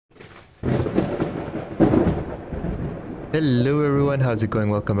Hello everyone, how's it going?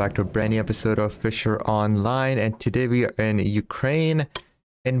 Welcome back to a brand new episode of Fisher Online, and today we are in Ukraine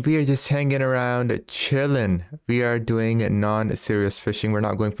and we are just hanging around chilling. We are doing non-serious fishing. We're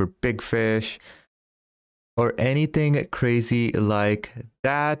not going for big fish or anything crazy like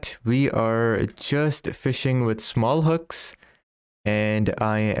that. We are just fishing with small hooks, and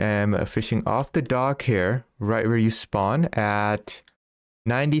I am fishing off the dock here, right where you spawn at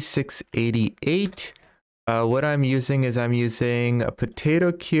 9688. What I'm using is I'm using a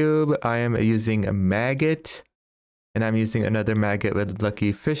potato cube, I am using a maggot, and I'm using another maggot with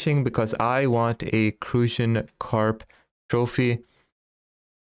lucky fishing because I want a Crusian carp trophy.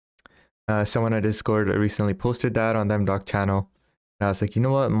 Someone at Discord recently posted that on them doc channel. And I was like, you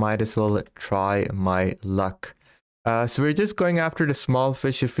know what, might as well try my luck. So we're just going after the small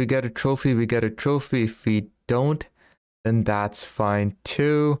fish. If we get a trophy, we get a trophy. If we don't, then that's fine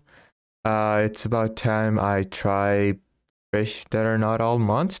too. It's about time I try fish that are not all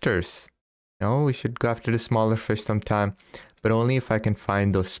monsters. No, we should go after the smaller fish sometime, but only if I can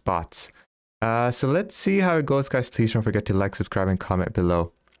find those spots. So let's see how it goes, guys. Please don't forget to like, subscribe, and comment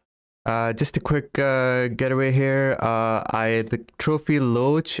below. Just a quick getaway here. The trophy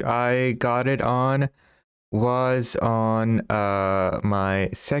Loach I got it on was on my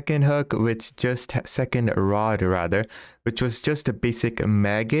second hook, second rod rather, which was just a basic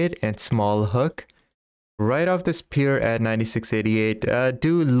maggot and small hook. Right off this pier at 9688,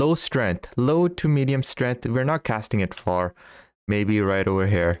 do low strength, low to medium strength. We're not casting it far, maybe right over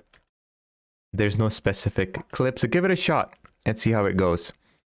here. There's no specific clip, so give it a shot and see how it goes.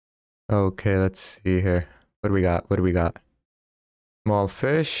 Okay, let's see here. What do we got? What do we got? Small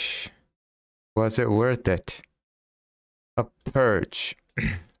fish. Was it worth it? A perch.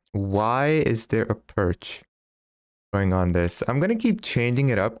 Why is there a perch going on this? I'm gonna keep changing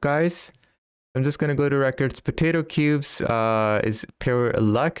it up, guys. I'm just gonna go to records. Potato cubes is pure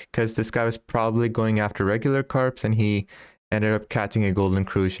luck because this guy was probably going after regular carps and he ended up catching a golden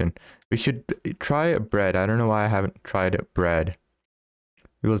Crucian. We should try bread. I don't know why I haven't tried bread.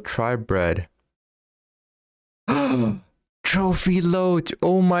 We will try bread. Trophy Loach!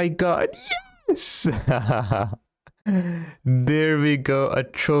 Oh my god! Yes! There we go. A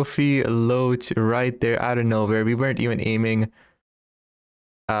trophy Loach right there out of nowhere. We weren't even aiming.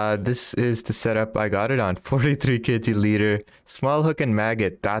 This is the setup I got it on. 43 kg leader. Small hook and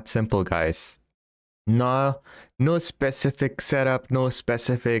maggot. That simple, guys. No specific setup. No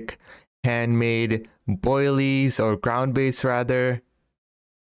specific handmade boilies or ground base rather.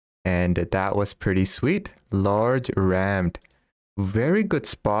 And that was pretty sweet. Large rammed. Very good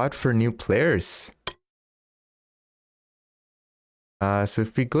spot for new players. So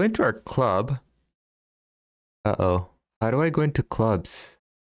if we go into our club. Uh-oh. How do I go into clubs?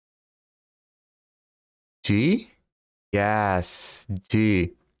 G? Yes,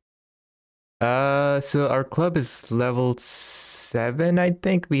 G. So our club is level 7, I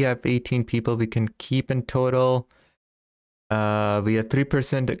think. We have 18 people we can keep in total. We have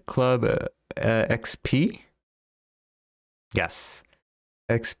 3% club XP. Yes.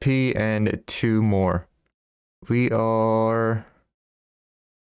 XP and 2 more. We are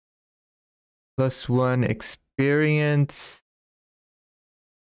 +1 experience.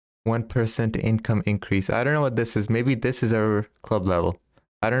 1% income increase. I don't know what this is. Maybe this is our club level.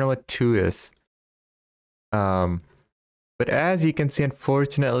 I don't know what 2 is. But as you can see,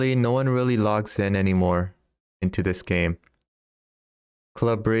 unfortunately, no one really logs in anymore into this game.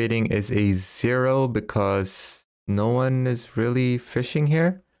 Club rating is a 0 because no one is really fishing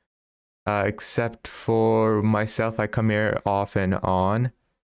here. Except for myself, I come here off and on.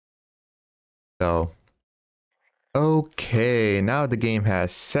 So, okay, now the game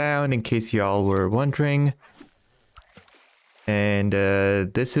has sound in case y'all were wondering. And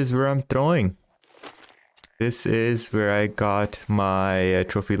this is where I'm throwing. This is where I got my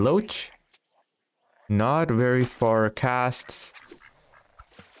trophy Loach. Not very far casts.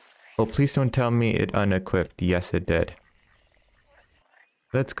 Oh, please don't tell me it unequipped. Yes, it did.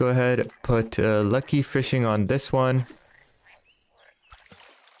 Let's go ahead, put lucky fishing on this one.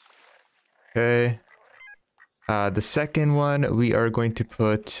 Okay. The second one, we are going to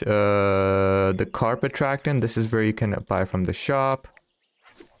put the carp attractant. This is where you can buy from the shop.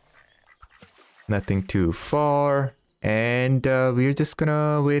 Nothing too far. And we're just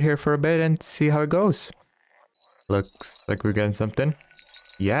gonna wait here for a bit and see how it goes. Looks like we're getting something.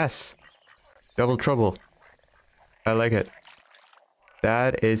 Yes. Double trouble. I like it.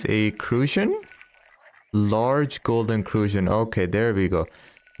 That is a Crusian. Large golden Crusian. Okay, there we go.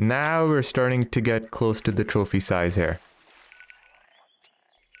 Now we're starting to get close to the trophy size here.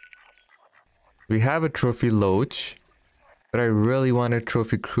 We have a trophy Loach. But I really want a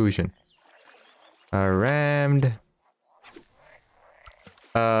trophy Crusian. Rammed.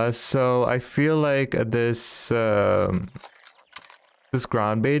 So I feel like this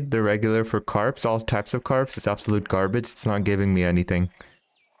ground bait, the regular for carps, all types of carps, is absolute garbage. It's not giving me anything.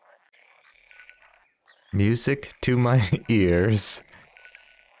 Music to my ears.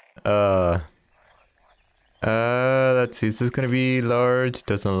 Uh, let's see. Is this gonna be large?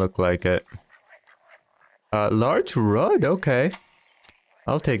 Doesn't look like it. Large rod? Okay.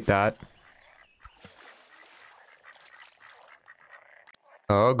 I'll take that.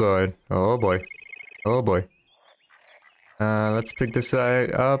 Oh, good. Oh, boy. Oh, boy. Let's pick this guy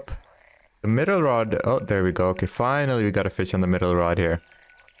up. The middle rod. Oh, there we go. Okay, finally we got a fish on the middle rod here.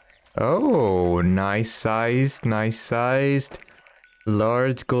 Oh, nice sized. Nice sized.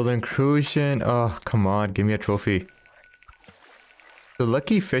 Large golden crucian. Oh, come on. Give me a trophy. So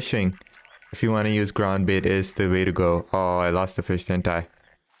lucky fishing, if you want to use ground bait, is the way to go. Oh, I lost the fish, didn't I?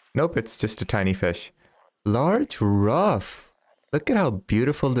 Nope, it's just a tiny fish. Large ruff. Look at how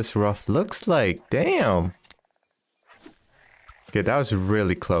beautiful this ruff looks like. Damn. Okay, that was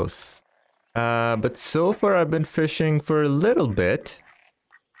really close. But so far I've been fishing for a little bit.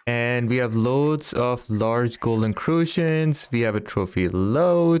 And we have loads of large golden crucians. We have a trophy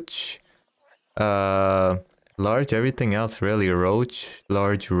loach. Large everything else really. Roach,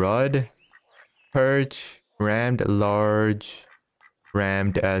 large rudd, perch, rammed, large,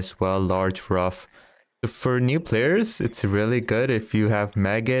 rammed as well, large ruff. So for new players, it's really good if you have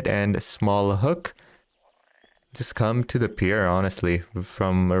maggot and small hook. Just come to the pier, honestly,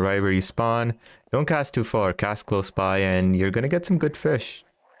 from right where you spawn. Don't cast too far, cast close by, and you're gonna get some good fish.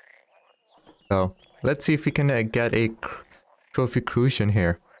 So let's see if we can get a trophy Crucian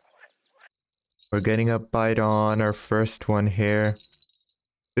here. We're getting a bite on our first one here.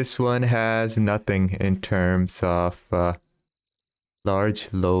 This one has nothing in terms of large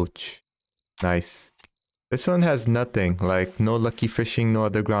loach. Nice. This one has nothing, like no lucky fishing, no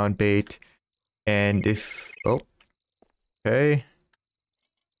other ground bait. And if... oh. Okay.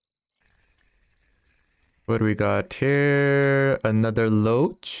 What do we got here? Another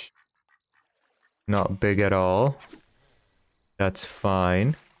loach. Not big at all. That's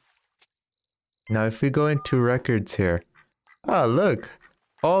fine. Now if we go into records here. Ah, look.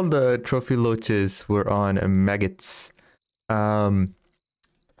 All the trophy loaches were on maggots.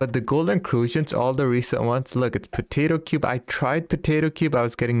 But the golden crucians, all the recent ones, look, it's potato cube. I tried potato cube. I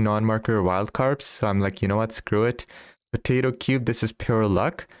was getting non-marker wild carps. So I'm like, you know what? Screw it. Potato cube, this is pure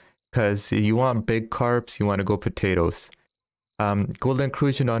luck. Because you want big carps, you want to go potatoes. Golden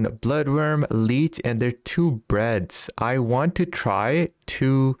crucian on bloodworm, leech, and they're 2 breads. I want to try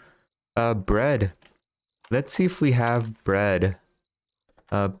 2 bread. Let's see if we have bread.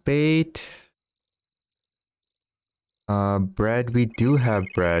 Bait. Bread, we do have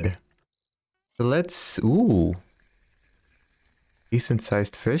bread. So let's... ooh. Decent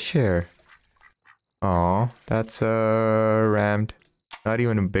sized fish here. Aw, that's rammed. Not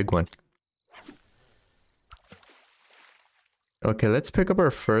even a big one. Okay, let's pick up our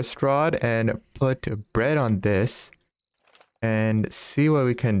first rod and put bread on this. And see what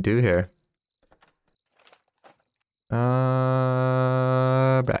we can do here.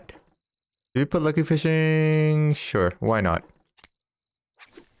 Bread. Do we put lucky fishing? Sure, why not?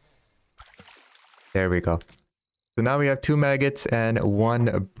 There we go. So now we have 2 maggots and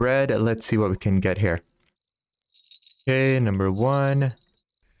 1 bread. Let's see what we can get here. Okay, number 1.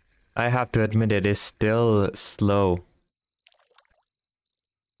 I have to admit it is still slow.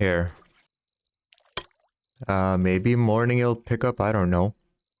 Here. Maybe morning it'll pick up, I don't know.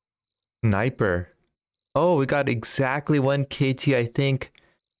 Sniper. Oh, we got exactly 1 kg, I think.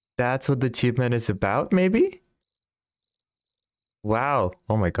 That's what the achievement is about, maybe? Wow.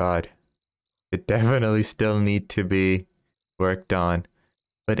 Oh my god. It definitely still need to be worked on.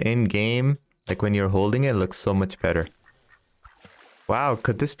 But in game, like when you're holding it, it looks so much better. Wow,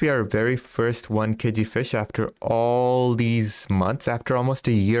 could this be our very first 1 kg fish after all these months? After almost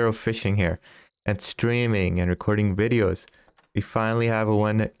a year of fishing here and streaming and recording videos, we finally have a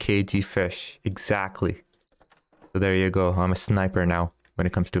 1 kg fish. Exactly. So there you go. I'm a sniper now when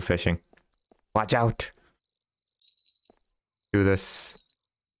it comes to fishing. Watch out! Do this.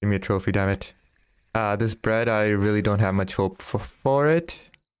 Give me a trophy, damn it. This bread, I really don't have much hope for it.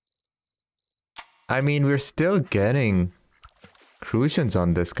 I mean, we're still getting Crucians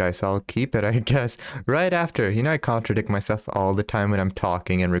on this guy, so I'll keep it, I guess. Right after. You know, I contradict myself all the time when I'm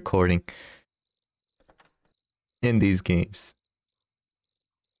talking and recording in these games.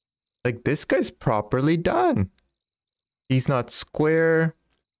 Like, this guy's properly done. He's not square.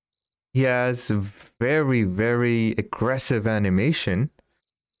 He has very, very aggressive animation.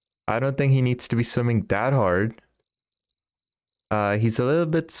 I don't think he needs to be swimming that hard. He's a little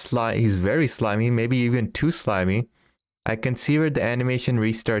bit slimy. He's very slimy, maybe even too slimy. I can see where the animation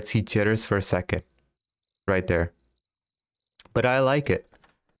restarts. He jitters for a second. Right there. But I like it.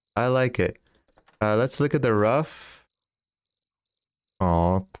 I like it. Let's look at the rough.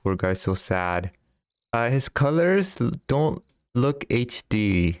 Oh, poor guy, so sad. His colors don't look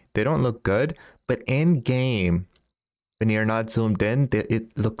HD. They don't look good. But in game, when you're not zoomed in,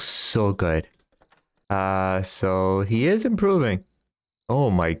 it looks so good. So he is improving. Oh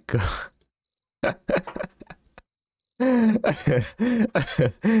my god.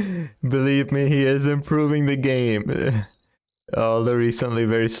 Believe me, he is improving the game. Although recently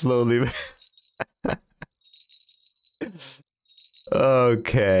very slowly.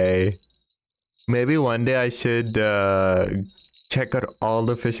 Okay. Maybe one day I should check out all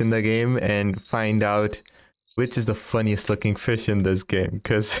the fish in the game and find out which is the funniest looking fish in this game.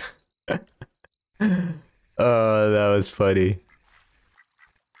 Because... Oh, that was funny.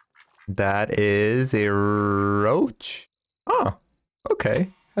 That is a roach. Oh, okay.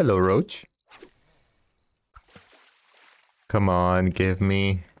 Hello, roach. Come on, give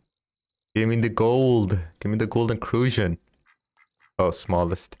me the gold. Give me the golden Crusian. Oh,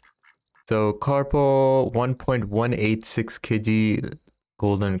 smallest. So Carpo 1.186 kg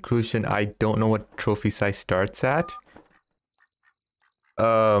golden Crucian. I don't know what trophy size starts at.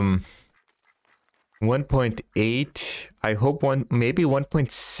 1.8. I hope maybe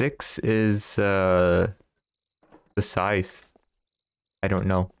 1.6 is the size. I don't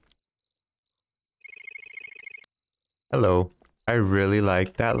know. Hello. I really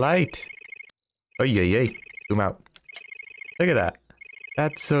like that light. Oh yay. Zoom out. Look at that.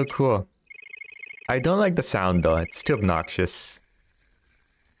 That's so cool. I don't like the sound though. It's too obnoxious.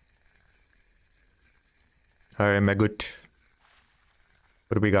 Alright, Megut.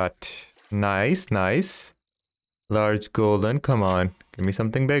 What do we got? Nice, nice. Large golden. Come on. Give me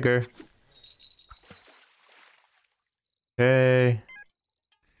something bigger. Okay.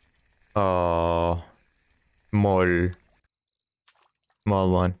 Oh.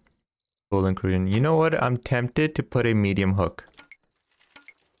 Small one. Golden Korean. You know what? I'm tempted to put a medium hook.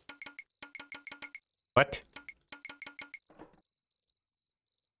 What?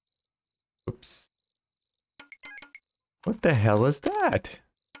 Oops. What the hell was that?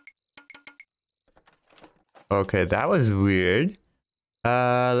 Okay, that was weird.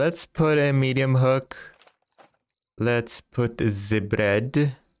 Let's put a medium hook. Let's put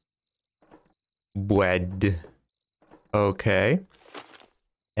the bread. Okay.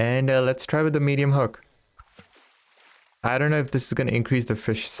 And let's try with the medium hook. I don't know if this is going to increase the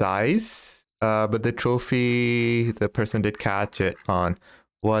fish size. But the trophy the person did catch it on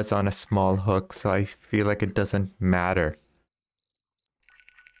was on a small hook. So I feel like it doesn't matter.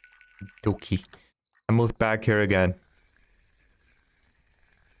 Doki. I moved back here again.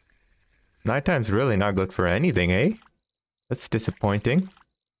 Nighttime's really not good for anything, eh? That's disappointing.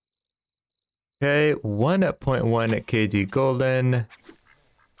 Okay, 1.1 kg golden.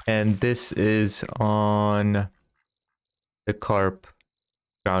 And this is on the carp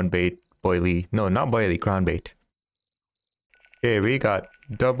ground bait boilie. No, not boilie, ground bait. Okay, we got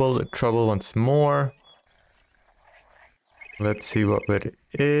double trouble once more. Let's see what it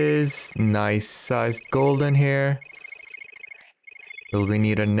is. Nice sized golden here. Will we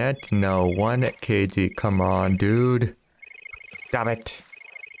need a net? No, 1 kg. Come on, dude. Damn it.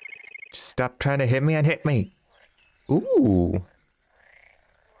 Stop trying to hit me and hit me. Ooh.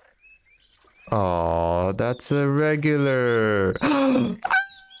 Oh, that's a regular.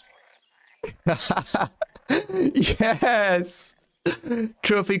 Yes.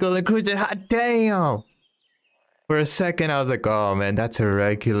 Trophy golden Cruiser. Hot damn. For a second, I was like, oh man, that's a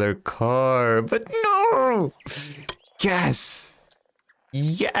regular car. But no. Yes.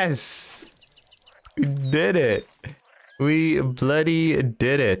 Yes. We did it. We bloody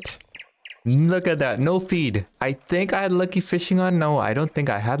did it. Look at that. No feed. I think I had lucky fishing on. No, I don't think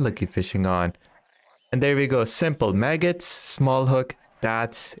I had lucky fishing on. And there we go. Simple. Maggots, small hook.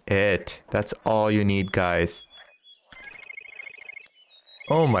 That's it. That's all you need, guys.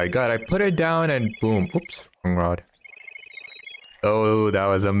 Oh my god. I put it down and boom. Oops. Wrong rod. Oh, that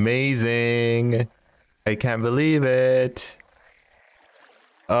was amazing. I can't believe it.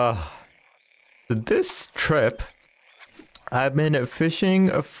 This trip, I've been fishing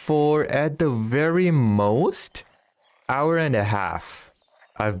for at the very most hour and a half.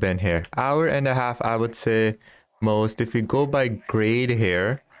 I've been here. Hour and a half, I would say most. If we go by grade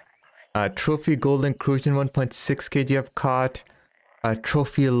here, trophy golden Crucian 1.6 kg I've caught. A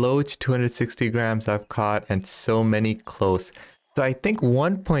trophy loach, 260 grams I've caught, and so many close. So I think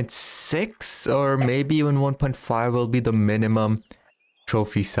 1.6 or maybe even 1.5 will be the minimum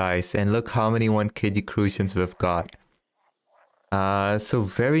trophy size. And look how many 1 kg Crucians we've got. So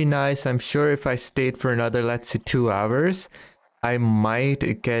very nice. I'm sure if I stayed for another, let's say 2 hours, I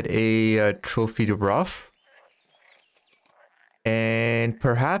might get a trophy rough. And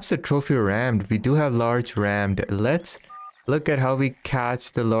perhaps a trophy rammed. We do have large rammed. Let's look at how we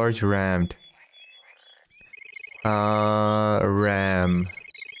catch the large rammed. Ram.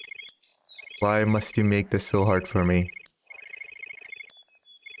 Why must you make this so hard for me?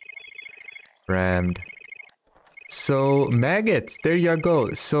 Rammed. So maggots, there you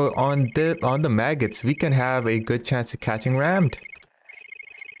go. So on the maggots, we can have a good chance of catching rammed.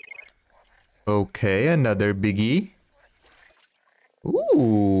 Okay, another biggie.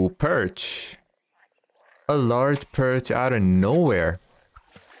 Ooh, perch. A large perch out of nowhere.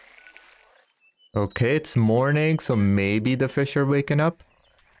 Okay, it's morning, so maybe the fish are waking up.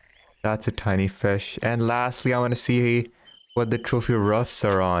 That's a tiny fish. And lastly, I want to see what the trophy roughs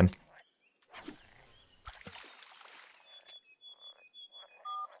are on.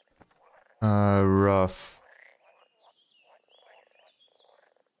 Rough.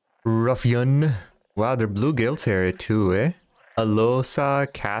 Ruffian. Wow, they're bluegills area too, eh? Alosa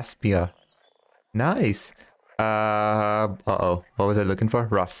Caspia. Nice. Uh-oh. What was I looking for?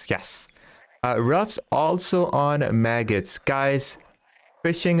 Ruffs, yes. Ruffs also on maggots. Guys,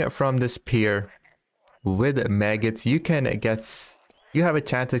 fishing from this pier with maggots, you have a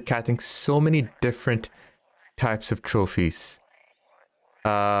chance of catching so many different types of trophies.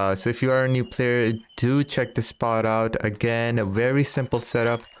 So if you are a new player, do check this spot out. Again, a very simple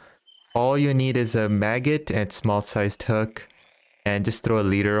setup. All you need is a maggot and small sized hook, and just throw a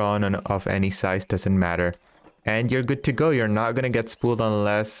leader on of any size, doesn't matter. And you're good to go. You're not gonna get spooled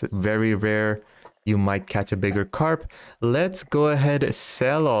unless very rare you might catch a bigger carp. Let's go ahead and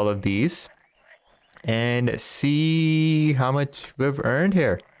sell all of these and see how much we've earned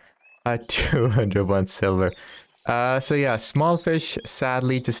here. 201 silver. So yeah, small fish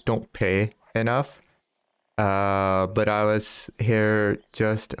sadly just don't pay enough. But I was here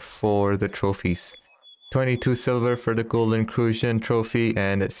just for the trophies. 22 silver for the golden Crusian trophy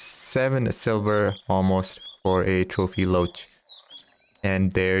and 7 silver almost for a trophy loach.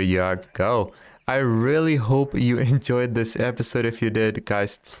 And there you go. I really hope you enjoyed this episode. If you did,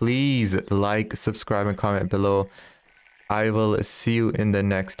 guys, please like, subscribe, and comment below. I will see you in the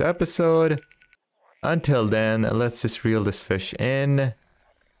next episode. Until then, let's just reel this fish in.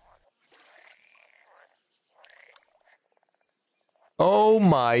 Oh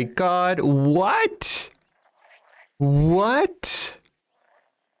my god, what? What?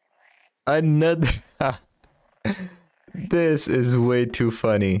 Another... This is way too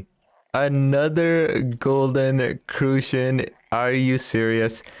funny. Another golden Crucian. Are you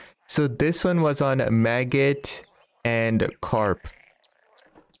serious? So this one was on maggot and carp.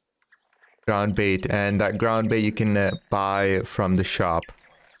 Ground bait. And that ground bait you can buy from the shop.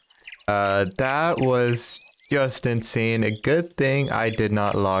 That was just insane. A good thing I did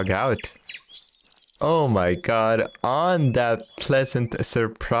not log out. Oh my god. On that pleasant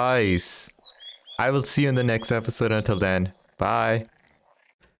surprise. I will see you in the next episode. Until then, bye.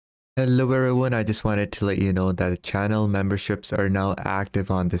 Hello everyone, I just wanted to let you know that channel memberships are now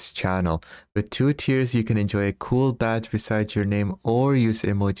active on this channel. With 2 tiers, you can enjoy a cool badge beside your name or use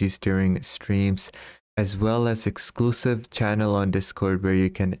emojis during streams, as well as exclusive channel on Discord where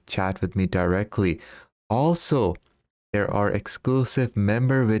you can chat with me directly. Also, there are exclusive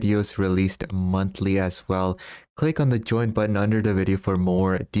member videos released monthly as well. Click on the join button under the video for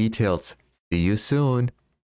more details. See you soon.